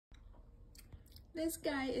This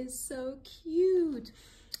guy is so cute.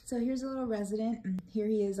 So here's a little resident, and here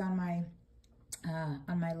he is on my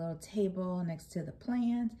little table next to the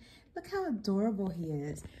plant. Look how adorable he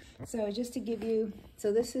is. So just to give you,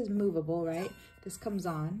 so this is movable, right? This comes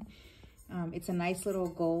on. It's a nice little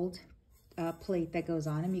gold plate that goes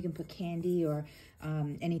on him. You can put candy or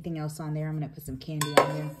anything else on there. I'm gonna put some candy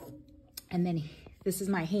on there. And then this is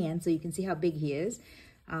my hand, so you can see how big he is.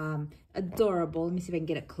 Adorable. Let me see if I can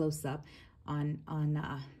get a close up on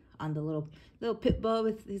the little pit bull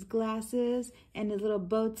with his glasses and his little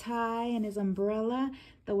bow tie and his umbrella.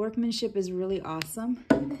 The workmanship is really awesome.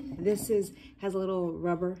 This has a little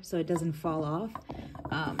rubber so it doesn't fall off.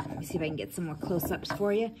 Let me see if I can get some more close-ups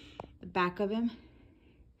for you. The back of him.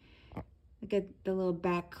 Look at the little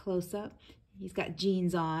back close-up. He's got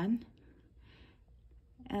jeans on.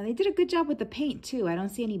 They did a good job with the paint too. I don't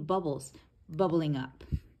see any bubbles bubbling up.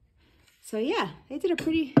 So yeah, they did a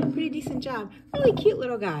pretty decent job. Really cute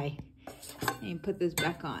little guy. And put this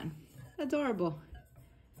back on. Adorable.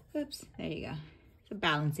 Oops, there you go. It's a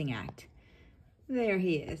balancing act. There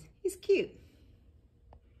he is. He's cute.